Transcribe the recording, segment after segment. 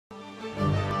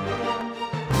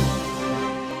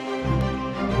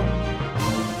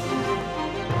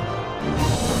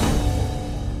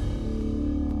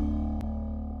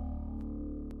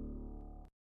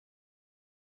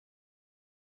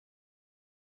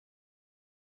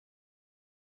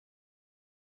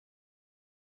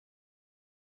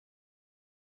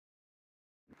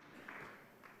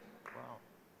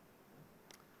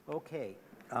Okay.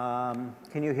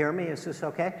 Can you hear me? Is this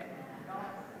okay?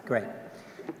 Great.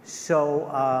 So,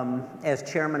 as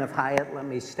chairman of Hyatt, let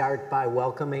me start by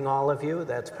welcoming all of you.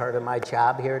 That's part of my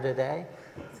job here today.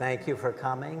 Thank you for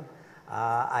coming.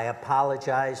 I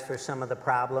apologize for some of the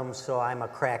problems. So I'm a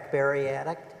crackberry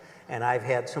addict, and I've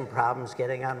had some problems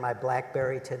getting on my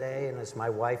BlackBerry today. And as my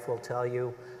wife will tell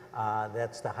you,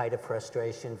 that's the height of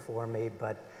frustration for me.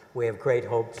 But we have great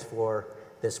hopes for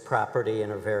this property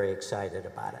and are very excited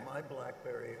about it. My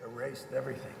BlackBerry erased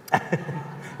everything.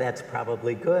 That's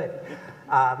probably good.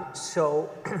 So,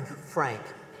 Frank.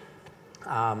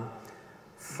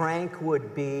 Frank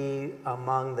would be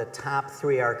among the top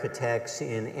 3 architects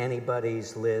in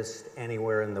anybody's list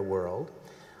anywhere in the world.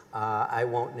 I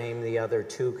won't name the other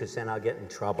 2 because then I'll get in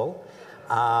trouble.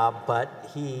 But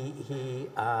he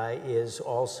is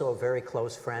also a very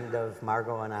close friend of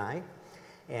Margot and I.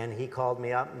 And he called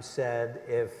me up and said,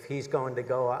 if he's going to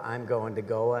Goa, I'm going to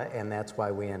Goa, and that's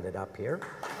why we ended up here.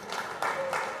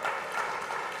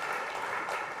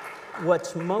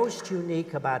 What's most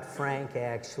unique about Frank,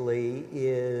 actually,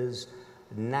 is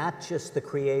not just the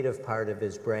creative part of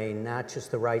his brain, not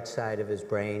just the right side of his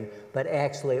brain, but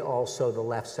actually also the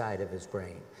left side of his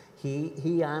brain.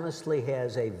 He honestly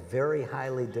has a very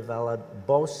highly developed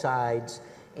both sides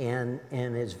and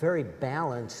is very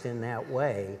balanced in that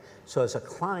way. So as a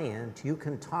client, you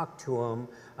can talk to him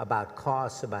about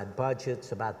costs, about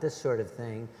budgets, about this sort of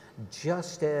thing,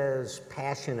 just as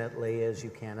passionately as you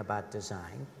can about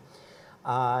design.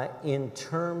 In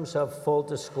terms of full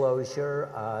disclosure,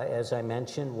 as I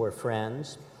mentioned, we're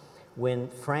friends. When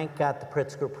Frank got the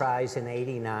Pritzker Prize in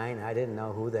 '89, I didn't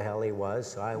know who the hell he was,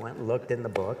 so I went and looked in the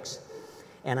books.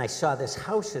 And I saw this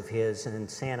house of his in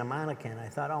Santa Monica, and I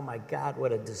thought, oh my God,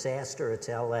 what a disaster, it's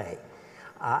LA.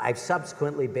 I've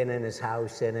subsequently been in his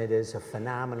house, and it is a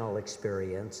phenomenal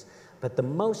experience. But the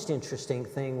most interesting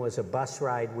thing was a bus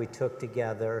ride we took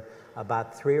together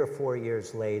about 3 or 4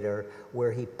 years later,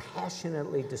 where he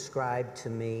passionately described to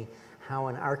me how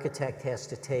an architect has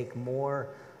to take more,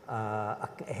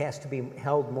 has to be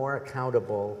held more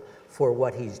accountable for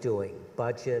what he's doing,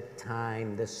 budget,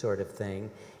 time, this sort of thing.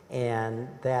 And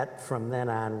that, from then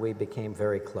on, we became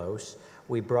very close.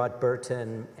 We brought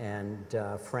Burton and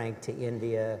Frank to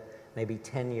India maybe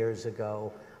 10 years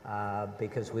ago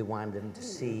because we wanted them to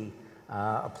see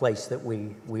a place that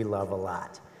we love a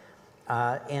lot.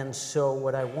 And so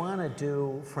what I want to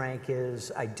do, Frank,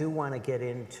 is I do want to get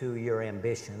into your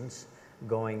ambitions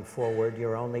going forward.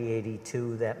 You're only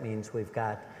 82. That means we've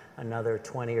got another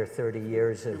 20 or 30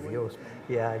 years of you.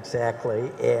 Yeah,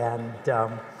 exactly. And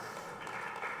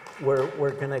we're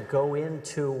going to go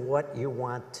into what you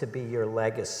want to be your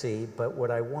legacy, but what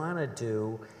I want to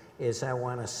do is I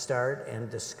want to start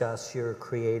and discuss your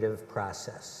creative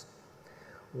process.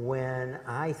 When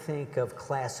I think of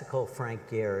classical Frank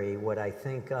Gehry, what I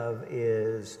think of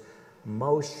is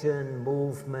motion,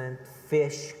 movement,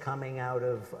 fish coming out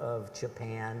of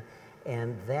Japan,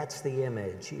 and that's the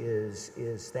image,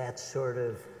 is that sort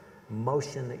of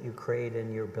motion that you create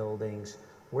in your buildings.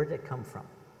 Where did it come from?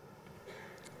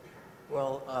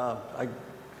 Well,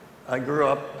 I grew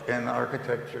up in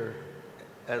architecture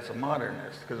as a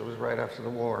modernist because it was right after the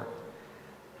war.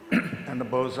 And the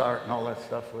Beaux-Arts and all that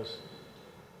stuff was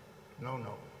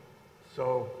no.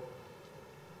 So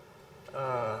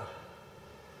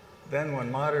then when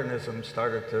modernism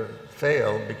started to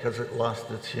fail because it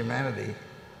lost its humanity,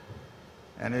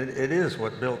 and it is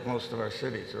what built most of our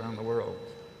cities around the world,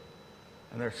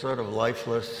 and they're sort of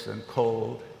lifeless and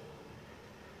cold.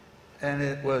 And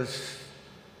it was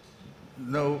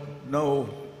no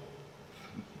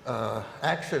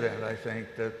accident, I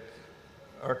think, that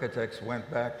architects went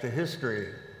back to history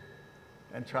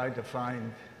and tried to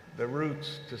find the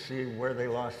roots to see where they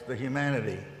lost the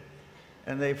humanity.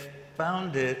 And they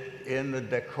found it in the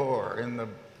decor, in the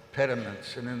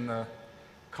pediments, and in the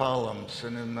columns,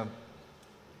 and in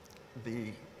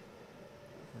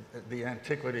the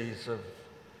antiquities of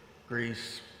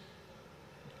Greece,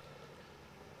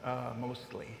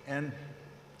 mostly.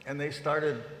 And they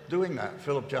started doing that.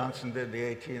 Philip Johnson did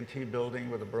the AT&T building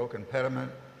with a broken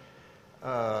pediment.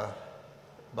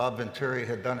 Bob Venturi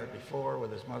had done it before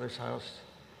with his mother's house.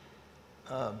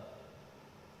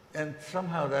 And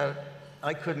somehow that,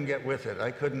 I couldn't get with it.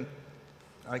 I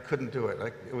couldn't do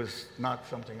it. It was not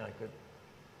something I could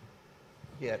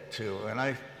get to. And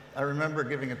I remember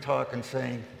giving a talk and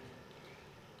saying,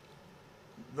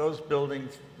 those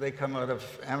buildings, they come out of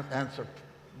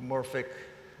anthropomorphic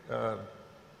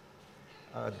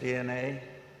DNA.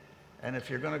 And if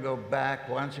you're going to go back,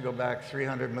 why don't you go back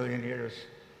 300 million years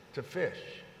to fish?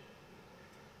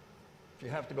 If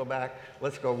you have to go back,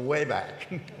 let's go way back.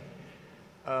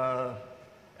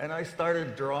 And I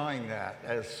started drawing that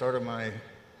as sort of my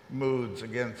moods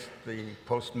against the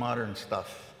postmodern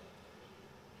stuff.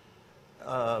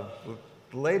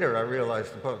 Later,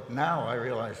 now I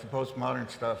realize the postmodern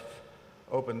stuff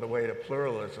opened the way to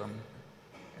pluralism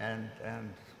and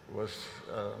was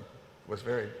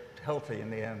very healthy in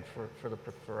the end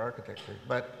for architecture.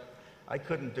 But I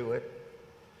couldn't do it.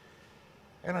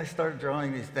 And I started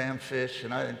drawing these damn fish,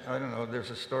 and I don't know, there's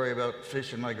a story about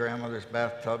fish in my grandmother's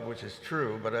bathtub, which is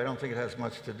true, but I don't think it has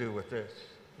much to do with this.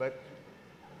 But,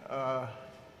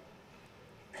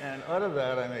 and out of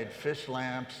that, I made fish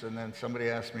lamps, and then somebody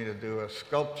asked me to do a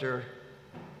sculpture.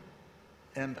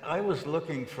 And I was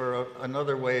looking for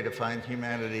another way to find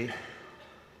humanity,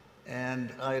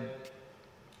 and I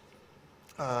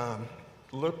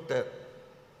looked at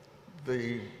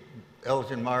the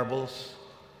Elgin marbles,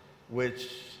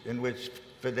 in which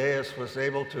Phidias was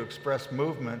able to express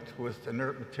movement with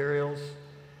inert materials.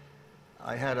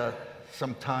 I had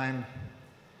some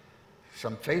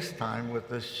FaceTime with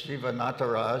this Shiva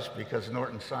Nataraj because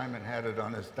Norton Simon had it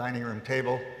on his dining room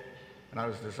table, and I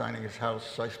was designing his house,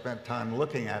 so I spent time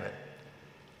looking at it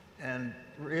and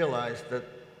realized that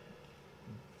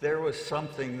there was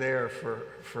something there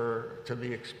to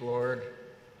be explored.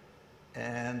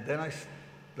 And then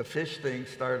the fish thing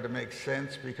started to make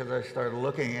sense because I started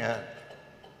looking at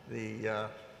the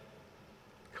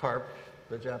carp,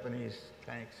 the Japanese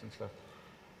tanks and stuff.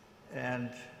 And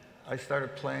I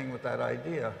started playing with that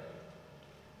idea.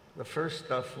 The first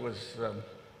stuff was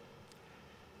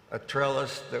a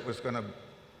trellis that was going to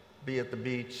be at the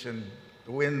beach, and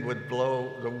the wind would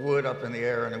blow the wood up in the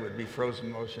air and it would be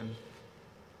frozen motion.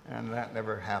 And that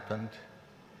never happened.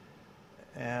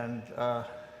 And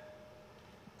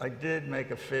I did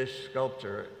make a fish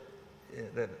sculpture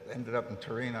that ended up in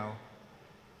Torino.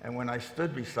 And when I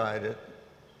stood beside it,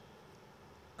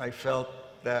 I felt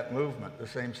that movement, the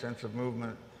same sense of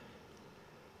movement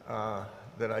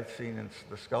that I'd seen in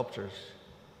the sculptures.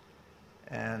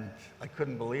 And I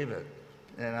couldn't believe it.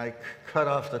 And I cut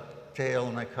off the tail,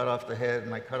 and I cut off the head,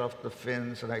 and I cut off the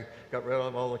fins, and I got rid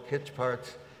of all the kitsch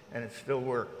parts, and it still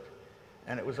worked.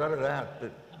 And it was out of that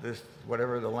this,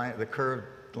 whatever the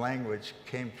curved language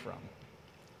came from.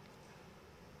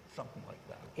 Something like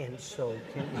that. And so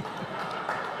can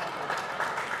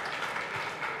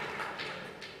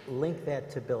you link that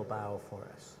to Bilbao for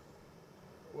us?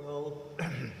 Well,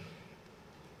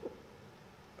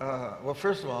 well,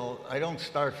 first of all, I don't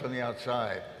start from the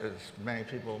outside, as many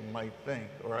people might think,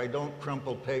 or I don't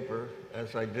crumple paper,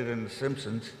 as I did in The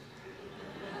Simpsons.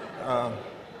 A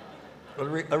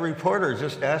reporter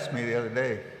just asked me the other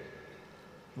day,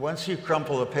 once you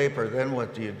crumple a paper, then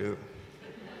what do you do?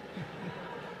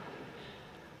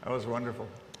 That was wonderful.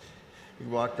 He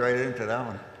walked right into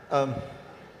that one.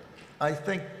 I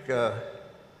think, I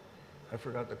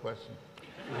forgot the question.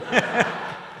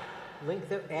 I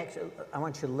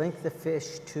want you to link the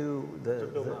fish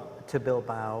to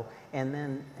Bilbao, and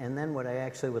then what I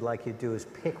actually would like you to do is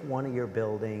pick one of your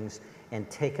buildings and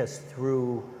take us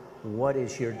through what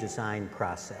is your design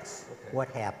process. Okay. What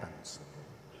happens?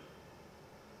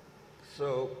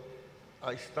 So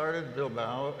I started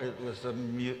Bilbao. It was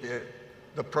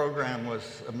the program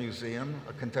was a museum,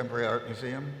 a contemporary art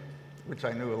museum, which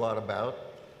I knew a lot about.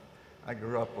 I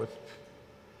grew up with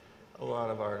a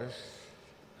lot of artists.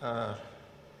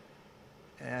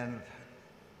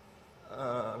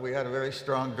 We had a very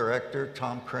strong director,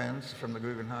 Tom Krenz from the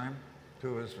Guggenheim,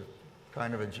 who was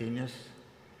kind of a genius,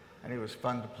 and he was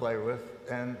fun to play with.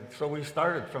 And so we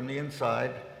started from the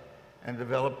inside and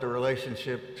developed a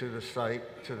relationship to the site,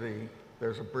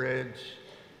 there's a bridge,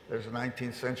 there's a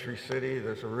 19th century city,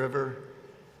 there's a river,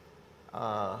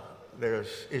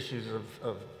 there's issues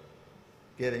of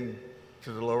getting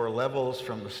to the lower levels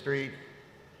from the street,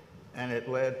 and it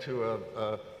led to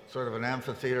a sort of an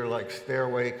amphitheater-like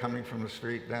stairway coming from the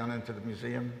street down into the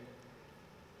museum.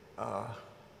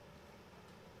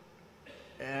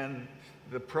 And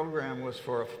the program was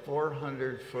for a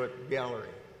 400-foot gallery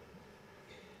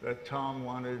that Tom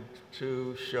wanted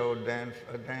to show a Dan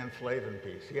Flavin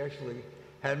piece. He actually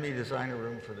had me design a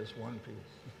room for this one piece.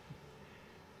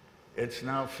 It's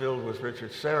now filled with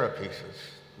Richard Serra pieces,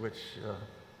 which,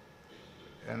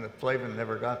 and the Flavin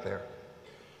never got there.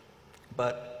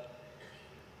 But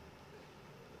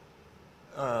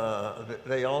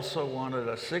they also wanted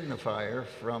a signifier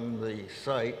from the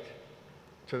site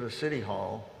to the city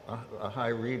hall, a high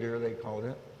reader, they called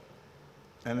it.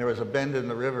 And there was a bend in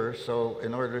the river, so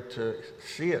in order to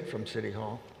see it from City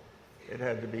Hall, it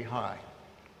had to be high.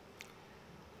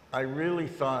 I really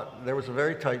thought there was a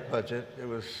very tight budget. It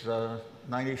was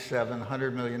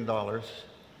 $100 million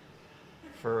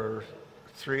for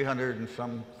 300 and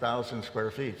some thousand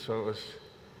square feet. So it was,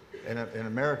 in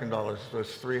American dollars, it was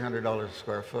 $300 a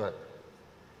square foot,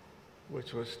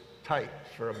 which was tight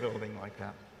for a building like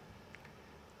that.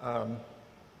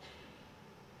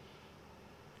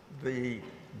 The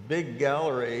big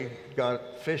gallery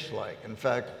got fish-like. In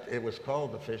fact, it was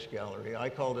called the Fish Gallery. I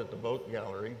called it the Boat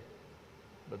Gallery,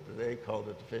 but they called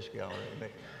it the Fish Gallery.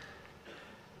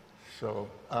 So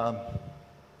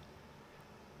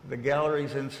the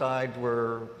galleries inside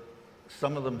were,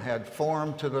 some of them had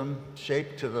form to them,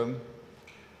 shape to them,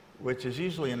 which is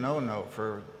usually a no-no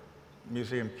for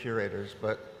museum curators,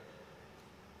 but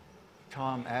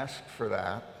Tom asked for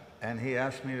that, and he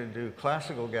asked me to do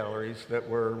classical galleries that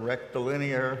were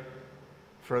rectilinear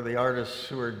for the artists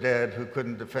who were dead who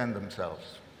couldn't defend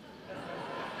themselves.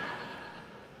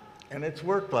 And it's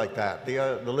worked like that.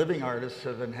 The living artists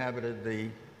have inhabited the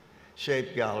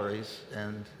shaped galleries,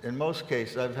 and in most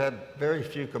cases, I've had very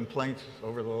few complaints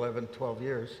over the 11, 12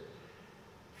 years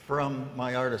from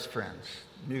my artist friends.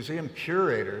 Museum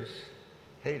curators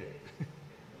hate it,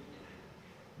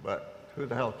 but who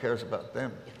the hell cares about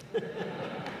them?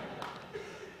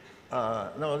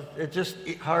 No, it's just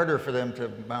harder for them to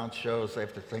mount shows. They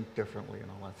have to think differently and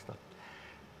all that stuff.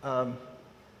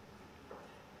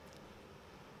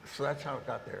 So that's how it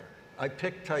got there. I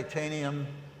picked titanium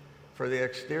for the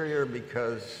exterior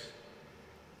because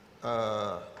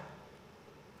to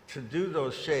do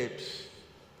those shapes,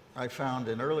 I found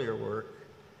in earlier work,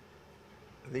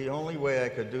 the only way I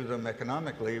could do them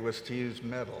economically was to use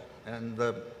metal. And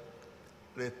the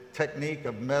technique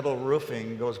of metal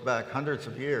roofing goes back hundreds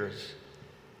of years.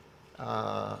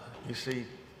 You see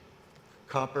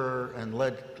copper and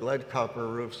lead copper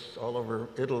roofs all over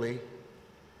Italy,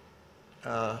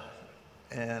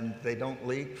 and they don't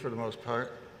leak for the most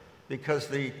part because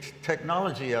the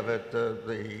technology of it,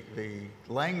 the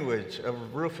language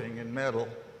of roofing in metal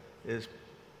is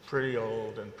pretty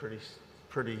old and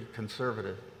pretty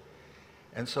conservative.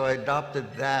 And so I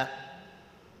adopted that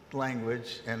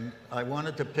language, and I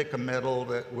wanted to pick a metal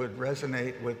that would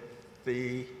resonate with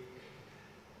the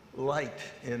light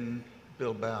in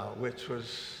Bilbao, which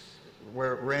was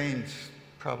where it rains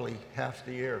probably half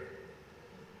the year.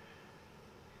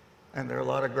 And there are a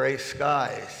lot of gray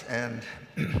skies, and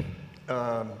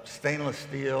stainless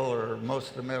steel or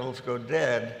most of the metals go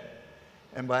dead.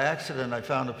 And by accident, I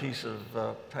found a piece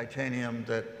of titanium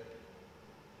that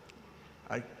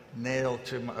I nailed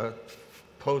to a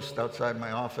post outside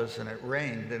my office, and it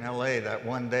rained in LA that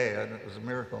one day, and it was a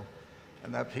miracle.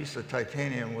 And that piece of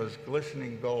titanium was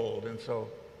glistening gold, and so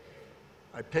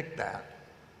I picked that.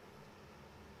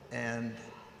 And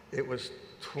it was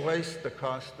twice the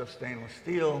cost of stainless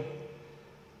steel,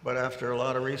 but after a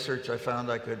lot of research, I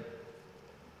found I could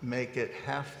make it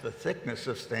half the thickness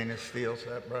of stainless steel,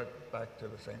 so that brought it back to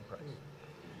the same price.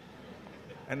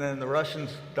 And then the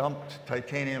Russians dumped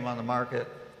titanium on the market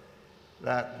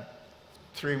that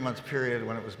 3-month period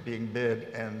when it was being bid,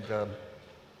 and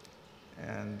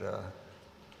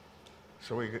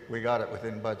so we got it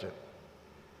within budget.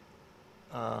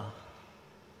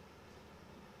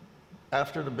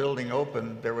 After the building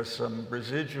opened, there was some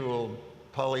residual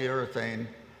polyurethane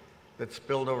that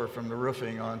spilled over from the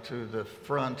roofing onto the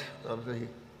front of the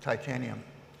titanium.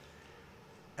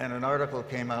 And an article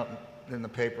came out in the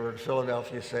paper in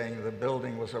Philadelphia saying the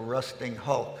building was a rusting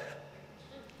hulk.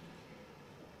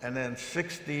 And then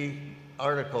 60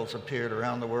 articles appeared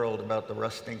around the world about the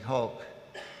rusting hulk,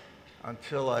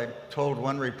 until I told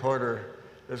one reporter,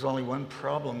 there's only one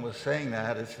problem with saying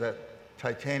that, is that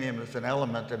titanium is an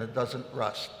element and it doesn't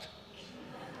rust.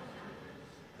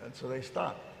 And so they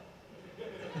stopped.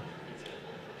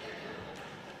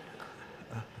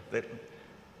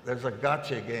 There's a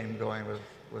gotcha game going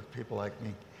with people like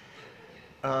me.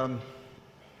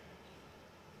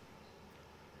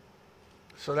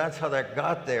 So that's how that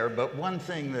got there. But one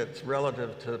thing that's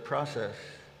relative to the process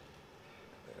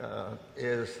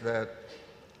is that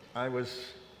I was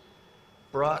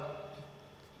brought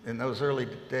in those early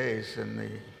days, in the,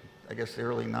 I guess the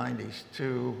early 90s,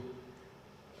 to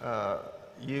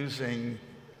using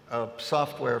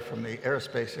software from the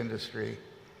aerospace industry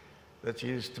that's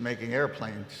used to making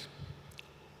airplanes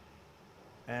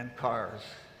and cars.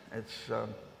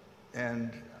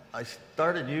 And I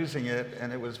started using it,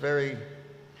 and it was very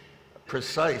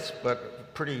precise,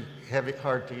 but pretty heavy,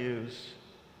 hard to use.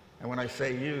 And when I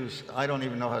say use, I don't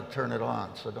even know how to turn it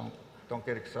on, so don't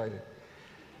get excited.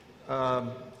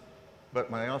 But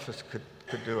my office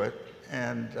could do it,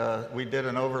 and we did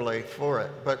an overlay for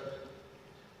it. But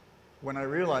when I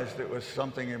realized it was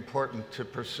something important to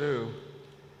pursue,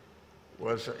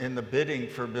 was in the bidding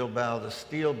for Bilbao, the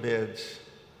steel bids,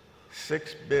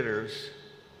 6 bidders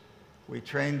We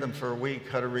trained them for a week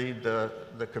how to read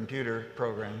the computer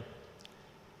program.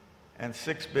 And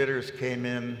 6 bidders came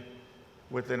in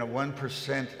within a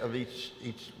 1% of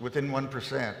within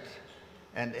 1%,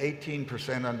 and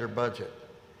 18% under budget.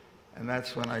 And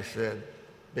that's when I said,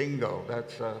 bingo,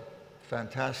 that's a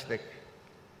fantastic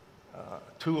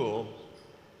tool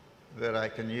that I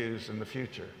can use in the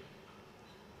future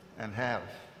and have,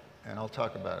 and I'll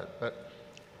talk about it. But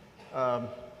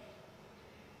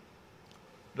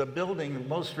the building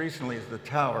most recently is the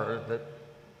tower that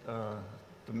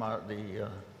the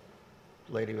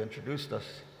lady who introduced us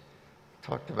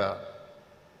talked about.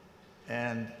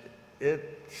 And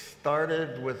it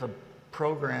started with a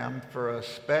program for a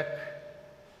spec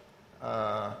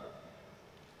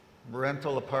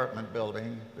rental apartment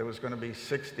building that was going to be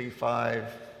 66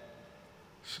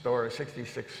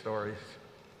 stories.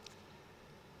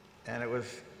 And it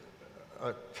was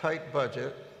a tight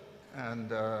budget,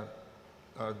 and a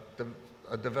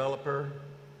developer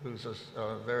who's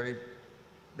a very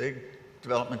big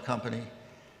development company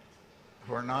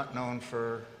who are not known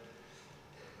for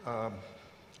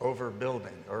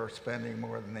overbuilding or spending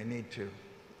more than they need to.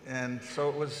 And so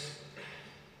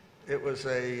it was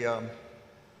a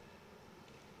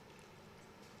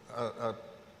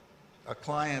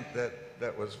client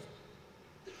that was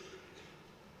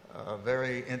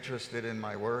very interested in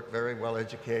my work, very well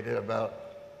educated about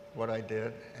what I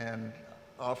did, and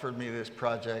offered me this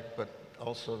project, but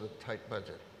also the tight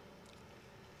budget.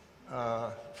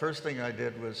 First thing I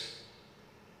did was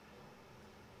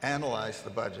analyze the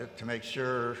budget to make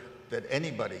sure that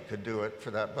anybody could do it for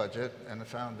that budget, and I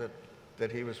found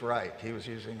that he was right. He was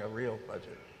using a real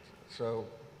budget. So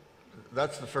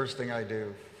that's the first thing I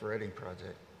do for any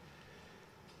project.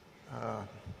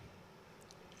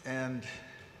 And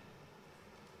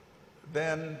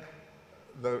then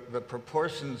the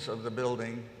proportions of the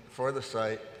building for the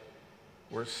site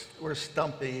were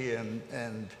stumpy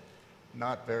and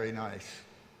not very nice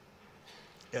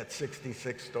at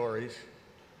 66 stories.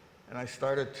 And I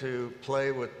started to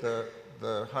play with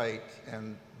the height,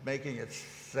 and making it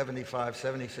 75,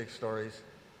 76 stories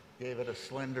gave it a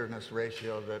slenderness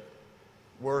ratio that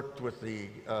worked with the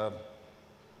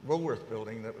Woolworth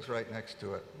building that was right next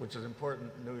to it, which is an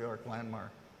important New York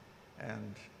landmark.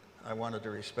 And I wanted to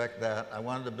respect that. I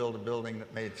wanted to build a building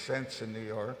that made sense in New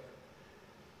York,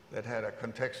 that had a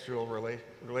contextual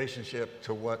relationship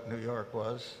to what New York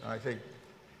was. And I think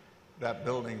that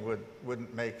building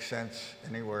wouldn't make sense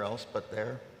anywhere else but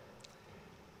there.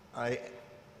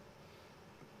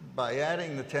 By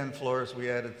adding the 10 floors, we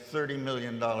added $30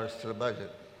 million to the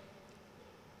budget.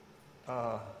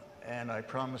 And I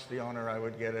promised the owner I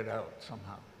would get it out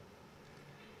somehow,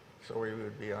 so we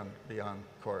would be on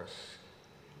course.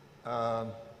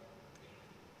 The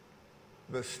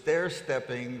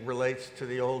stair-stepping relates to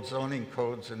the old zoning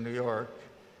codes in New York.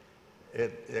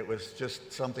 It was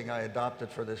just something I adopted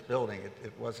for this building.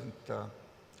 It wasn't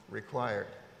required.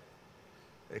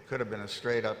 It could have been a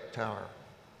straight-up tower.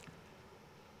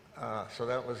 So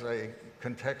that was a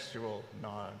contextual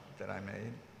nod that I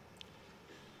made.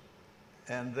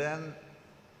 And then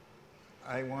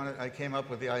I came up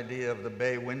with the idea of the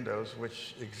bay windows,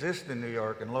 which exist in New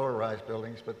York in lower-rise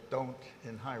buildings, but don't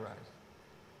in high-rise.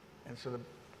 And so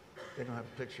they don't have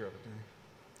a picture of it, do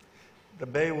they? The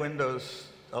bay windows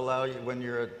allow you, when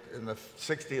you're in the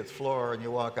 60th floor and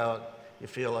you walk out, you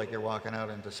feel like you're walking out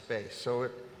into space. So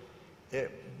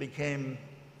it became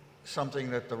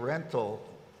something that the rental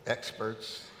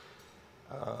experts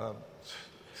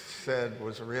said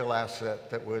was a real asset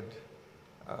that would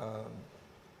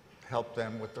help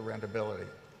them with the rentability.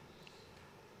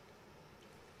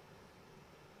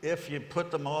 If you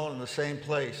put them all in the same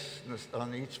place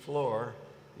on each floor,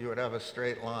 you would have a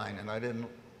straight line, and I didn't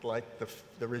like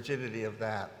the rigidity of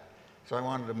that. So I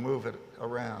wanted to move it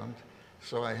around,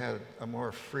 so I had a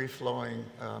more free-flowing,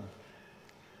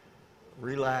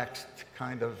 relaxed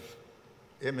kind of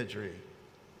imagery.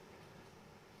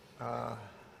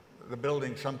 The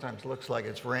building sometimes looks like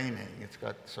it's raining. It's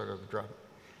got sort of drum.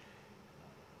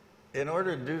 In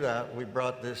order to do that, we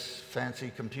brought this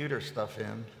fancy computer stuff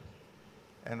in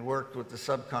and worked with the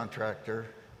subcontractor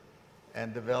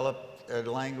and developed a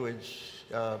language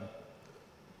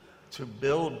to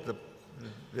build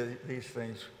these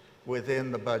things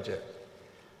within the budget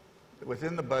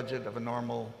of a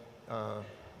normal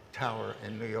tower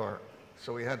in New York.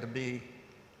 So we had to be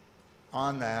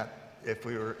on that if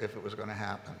it was going to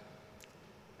happen.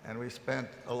 And we spent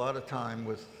a lot of time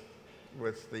with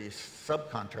the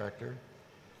subcontractor.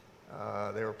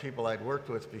 They were people I'd worked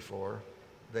with before.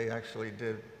 They actually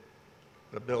did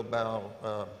the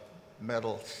Bilbao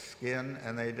metal skin,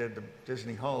 and they did the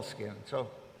Disney Hall skin. So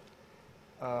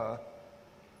But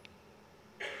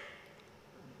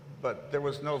there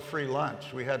was no free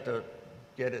lunch. We had to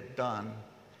get it done.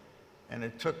 And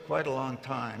it took quite a long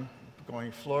time,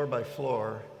 going floor by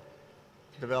floor,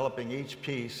 developing each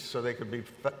piece so they could be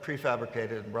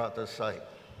prefabricated and brought to the site.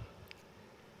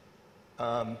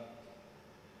 The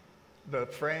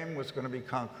frame was going to be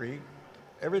concrete.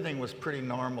 Everything was pretty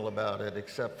normal about it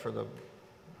except for the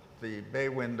bay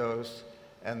windows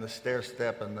and the stair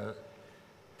step and the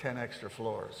 10 extra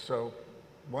floors. So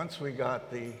once we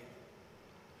got the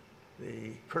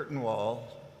curtain wall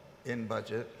in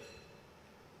budget,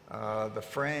 the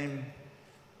frame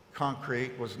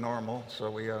concrete was normal,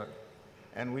 so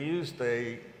and we used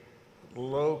a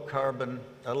low carbon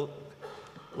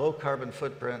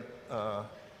footprint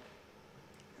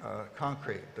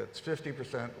concrete that's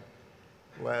 50%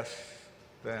 less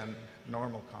than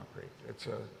normal concrete.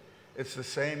 It's the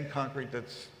same concrete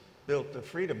that's built the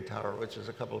Freedom Tower, which is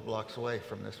a couple of blocks away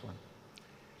from this one.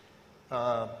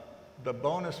 The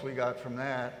bonus we got from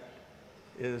that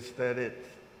is that it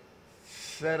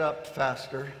set up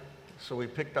faster, so we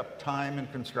picked up time in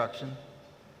construction,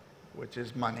 which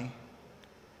is money.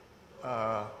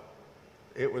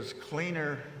 It was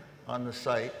cleaner on the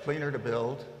site, cleaner to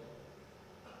build,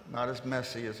 not as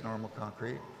messy as normal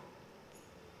concrete.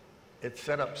 It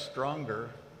set up stronger,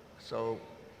 so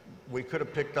we could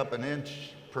have picked up an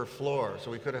inch per floor, so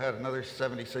we could have had another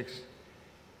 76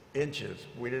 inches.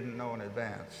 We didn't know in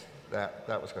advance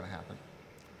that was going to happen.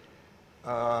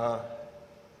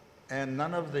 And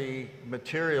none of the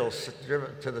materials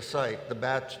driven to the site,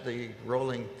 the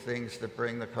rolling things that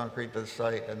bring the concrete to the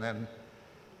site, and then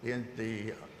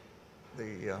the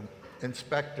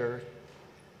inspector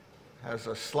has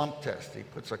a slump test. He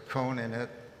puts a cone in it,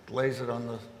 lays it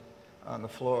on the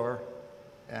floor,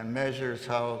 and measures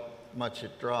how much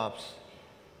it drops.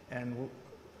 And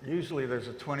usually there's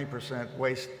a 20%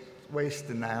 waste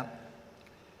in that.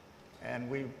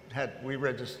 And we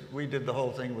did the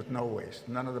whole thing with no waste.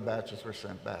 None of the batches were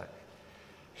sent back.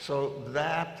 So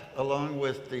that, along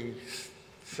with the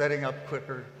setting up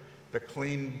quicker, the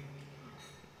clean,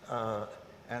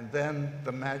 and then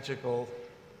the magical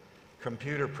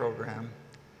computer program,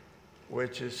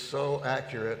 which is so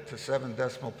accurate to 7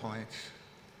 decimal points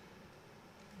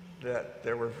that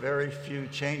there were very few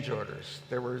change orders.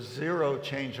 There were 0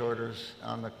 change orders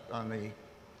on the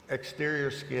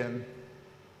exterior skin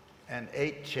and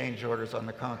 8 change orders on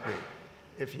the concrete.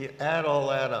 If you add all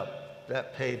that up,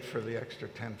 that paid for the extra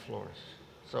 10 floors.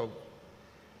 So,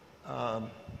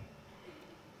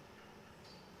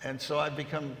 and so I've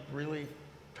become really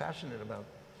passionate about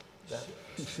that.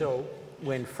 So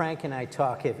when Frank and I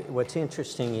talk, what's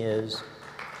interesting is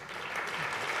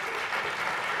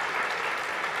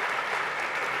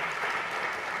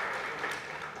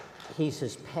he's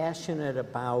as passionate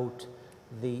about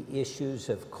the issues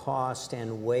of cost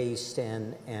and waste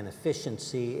and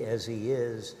efficiency as he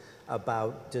is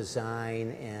about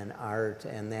design and art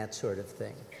and that sort of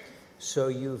thing. So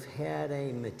you've had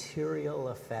a material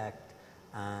effect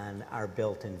on our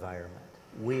built environment.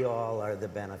 We all are the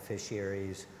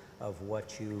beneficiaries of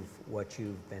what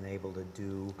you've been able to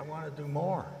do. I want to do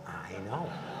more. I know.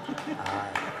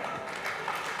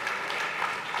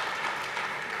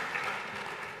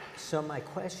 So my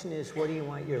question is, what do you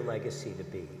want your legacy to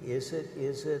be? Is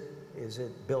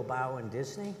it Bilbao and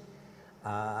Disney?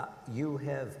 You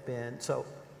have been, so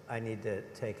I need to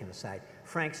take an aside.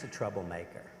 Frank's a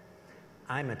troublemaker.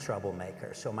 I'm a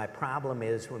troublemaker. So my problem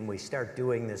is when we start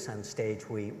doing this on stage,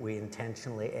 we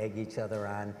intentionally egg each other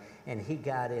on, and he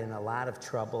got in a lot of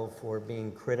trouble for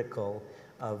being critical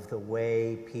of the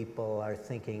way people are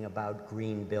thinking about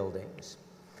green buildings.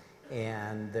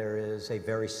 And there is a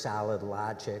very solid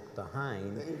logic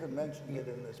behind. They even mentioned it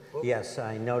in this book. Yes,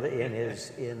 I noted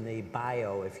in the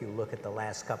bio, if you look at the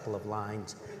last couple of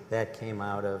lines, that came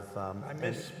out of... I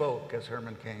misspoke, as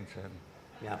Herman Cain said.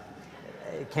 Yeah,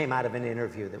 it came out of an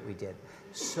interview that we did.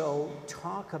 So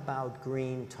talk about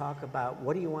green, talk about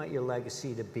what do you want your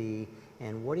legacy to be,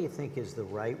 and what do you think is the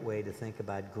right way to think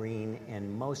about green,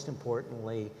 and most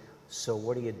importantly, so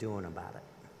what are you doing about it?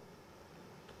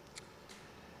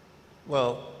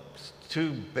 Well,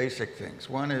 2 basic things.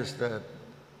 One is that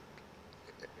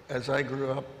as I grew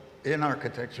up in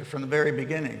architecture from the very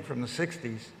beginning, from the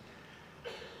 60s,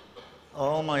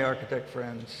 all my architect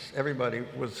friends, everybody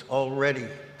was already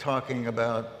talking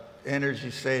about energy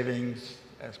savings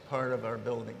as part of our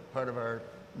building, part of our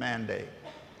mandate.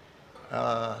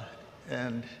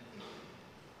 And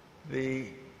the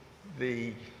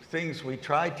things we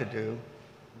tried to do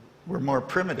were more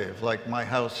primitive, like my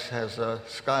house has a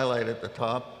skylight at the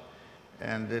top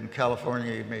And in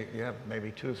California, you have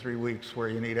maybe 2 or 3 weeks where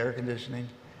you need air conditioning.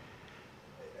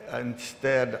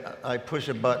 Instead, I push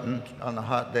a button on the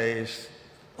hot days,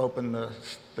 open the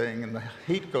thing, and the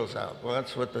heat goes out. Well,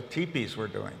 that's what the teepees were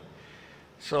doing.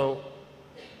 So,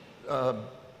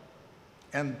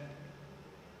 and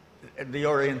the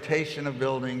orientation of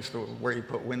buildings, where you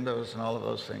put windows and all of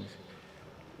those things,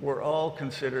 were all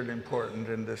considered important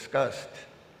and discussed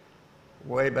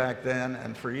way back then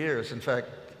and for years. In fact,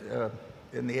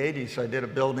 in the 80s, I did a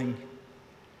building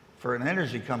for an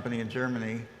energy company in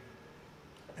Germany,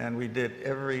 and we did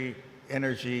every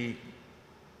energy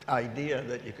idea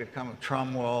that you could come with,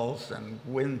 tram walls and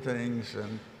wind things,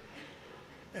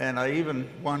 and I even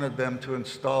wanted them to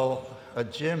install a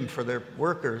gym for their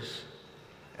workers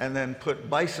and then put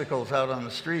bicycles out on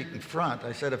the street in front.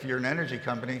 I said, if you're an energy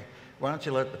company, why don't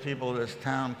you let the people of this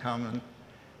town come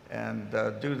and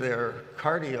do their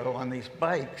cardio on these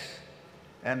bikes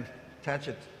and attach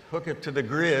it, hook it to the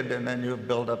grid, and then you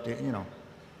build up the, you know.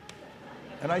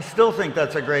 And I still think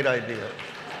that's a great idea.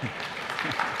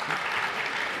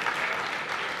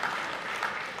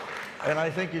 And I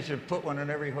think you should put one in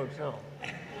every hotel.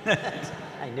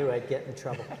 I knew I'd get in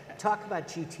trouble. Talk about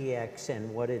GTX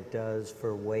and what it does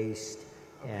for waste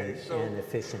and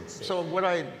efficiency. So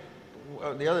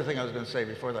the other thing I was going to say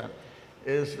before that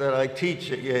is that I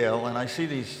teach at Yale, and I see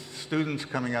these students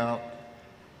coming out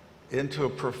into a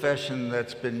profession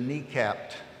that's been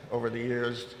kneecapped over the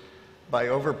years by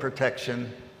overprotection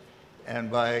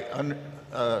and by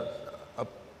a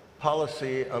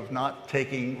policy of not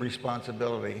taking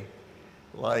responsibility,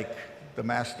 like the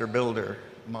master builder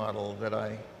model that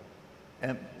I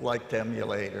like to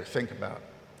emulate or think about.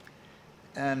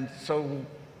 And so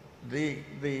the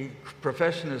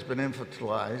profession has been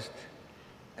infantilized,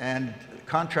 and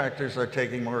contractors are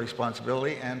taking more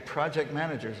responsibility, and project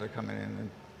managers are coming in.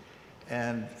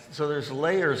 And so there's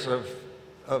layers of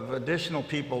additional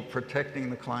people protecting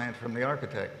the client from the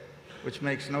architect, which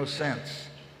makes no sense.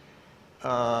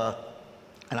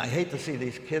 And I hate to see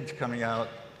these kids coming out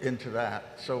into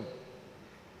that. So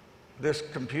this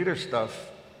computer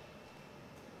stuff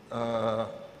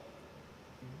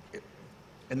it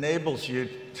enables you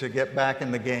to get back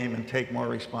in the game and take more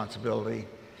responsibility.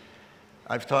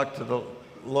 I've talked to the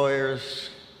lawyers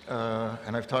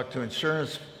and I've talked to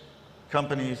insurance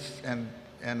companies,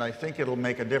 and I think it'll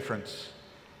make a difference.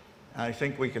 I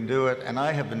think we can do it, and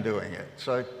I have been doing it.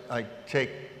 So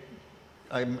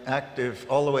I'm active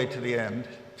all the way to the end,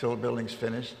 till the building's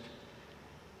finished,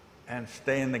 and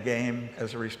stay in the game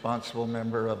as a responsible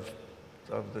member of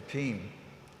the team.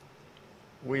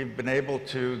 We've been able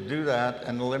to do that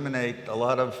and eliminate a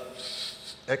lot of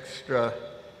extra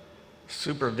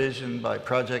supervision by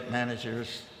project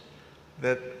managers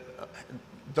that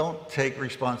don't take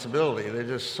responsibility. They're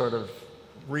just sort of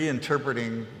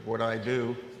reinterpreting what I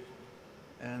do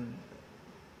and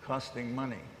costing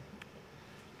money.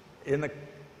 In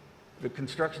the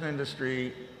construction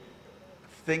industry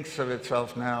thinks of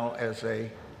itself now as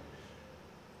that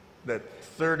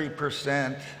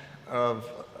 30% of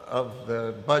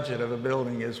the budget of a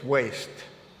building is waste.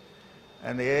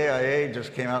 And the AIA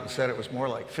just came out and said it was more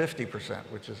like 50%,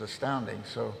 which is astounding.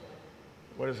 So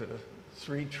what is it, a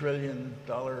 $3 trillion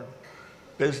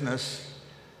business?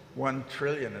 $1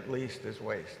 trillion at least is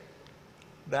waste.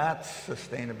 That's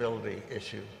sustainability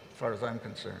issue, as far as I'm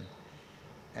concerned.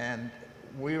 And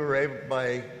we were able,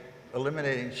 by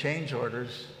eliminating change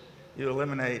orders, you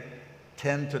eliminate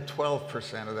 10 to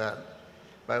 12% of that.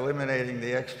 By eliminating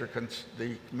the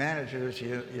the managers,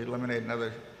 you eliminate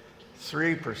another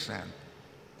 3%.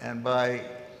 And by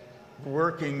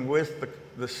working with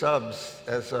the subs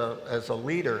as a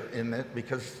leader in it,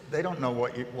 because they don't know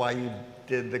why you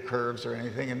did the curves or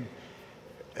anything, and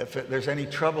if there's any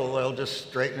trouble, they'll just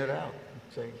straighten it out.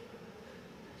 Say,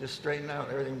 just straighten out,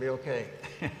 everything will be okay.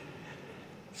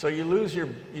 So you lose your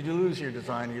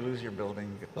design, you lose your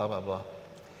building, blah, blah, blah.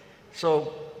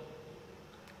 So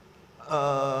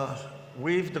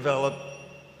we've developed,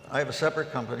 I have a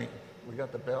separate company. We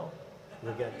got the bell?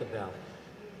 We got the bell.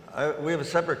 We have a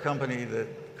separate company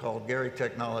called Gehry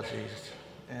Technologies,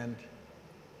 and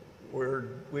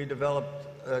we developed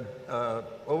an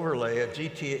overlay, a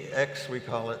GTX we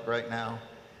call it right now,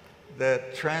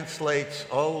 that translates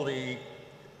all the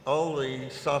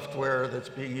software that's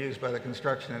being used by the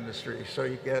construction industry. So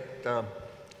you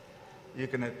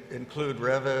can include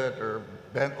Revit or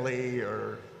Bentley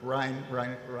or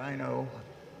Rhino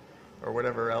or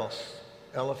whatever else.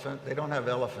 Elephant, they don't have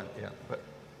Elephant yet, but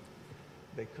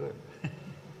they could.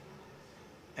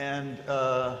 And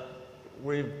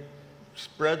we've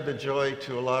spread the joy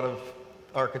to a lot of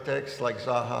architects like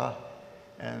Zaha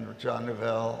and John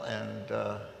Nouvel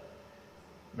and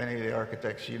many of the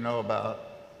architects you know about.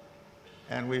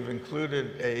 And we've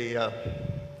included a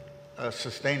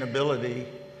sustainability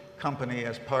company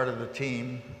as part of the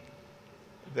team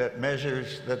that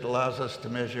allows us to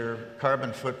measure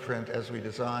carbon footprint as we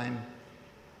design.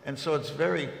 And so it's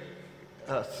very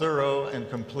thorough and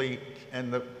complete,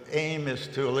 and the aim is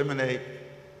to eliminate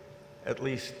at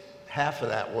least half of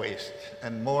that waste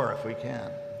and more if we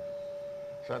can.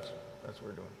 So that's what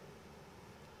we're doing.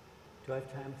 Do I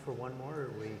have time for one more,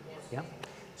 or we? Yeah.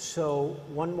 So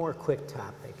one more quick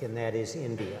topic, and that is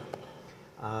India.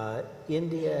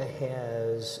 India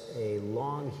has a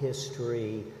long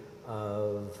history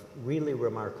of really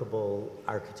remarkable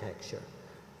architecture.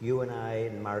 You and I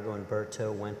and Margot and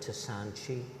Berta went to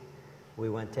Sanchi. We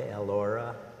went to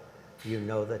Ellora. You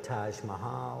know the Taj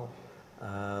Mahal,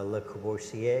 Le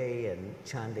Corbusier, and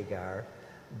Chandigarh.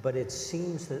 But it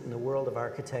seems that in the world of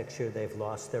architecture, they've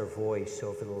lost their voice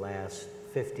over the last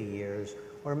 50 years,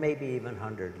 or maybe even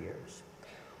 100 years.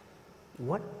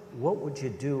 What would you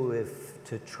do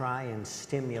to try and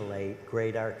stimulate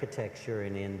great architecture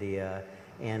in India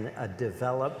and a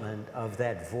development of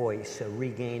that voice, a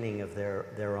regaining of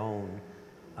their own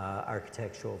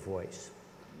architectural voice?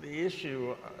 The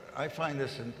issue, I find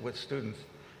this with students.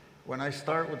 When I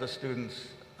start with the students,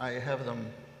 I have them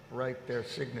write their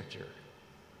signature.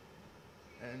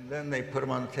 And then they put them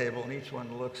on the table, and each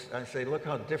one looks, I say, look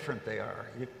how different they are.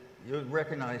 You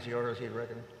recognize yours, you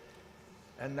recognize,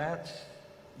 and that's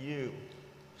you.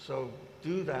 So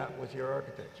do that with your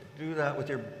architecture. Do that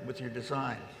with your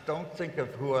design. Don't think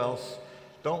of who else.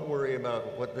 Don't worry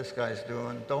about what this guy's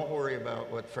doing. Don't worry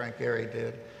about what Frank Gehry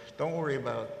did. Don't worry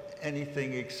about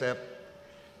anything except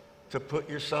to put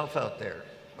yourself out there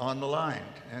on the line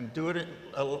and do it.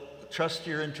 Trust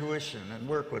your intuition and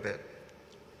work with it.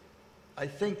 I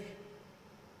think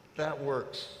that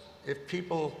works. If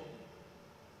people,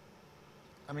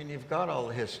 I mean, you've got all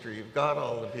the history, you've got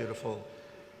all the beautiful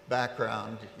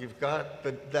background, you've got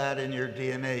that in your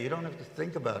DNA. You don't have to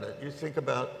think about it. You think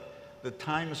about the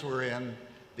times we're in,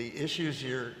 the issues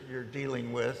you're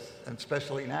dealing with, and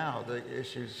especially now, the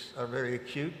issues are very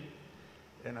acute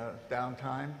in a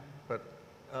downtime, but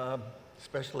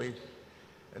especially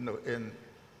in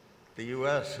the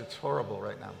US, it's horrible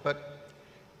right now. But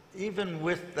even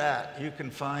with that, you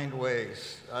can find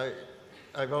ways.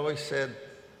 I've always said,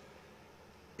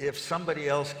 if somebody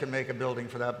else can make a building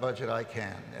for that budget, I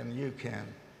can, and you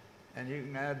can. And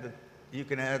you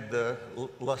can add the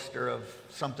luster of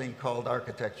something called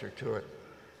architecture to it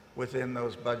within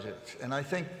those budgets. And I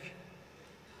think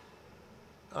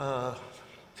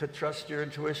to trust your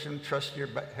intuition, trust your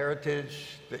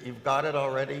heritage, that you've got it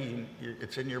already,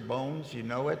 it's in your bones, you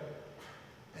know it,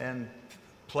 and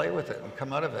play with it and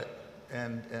come out of it.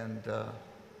 And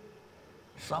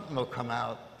something will come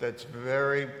out that's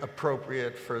very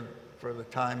appropriate for the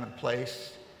time and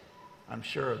place. I'm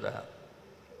sure of that.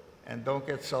 And don't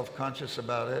get self-conscious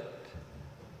about it,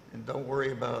 and don't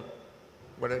worry about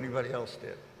what anybody else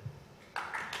did.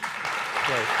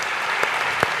 Great.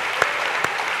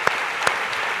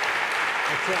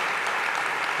 That's it.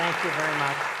 Thank you very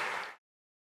much.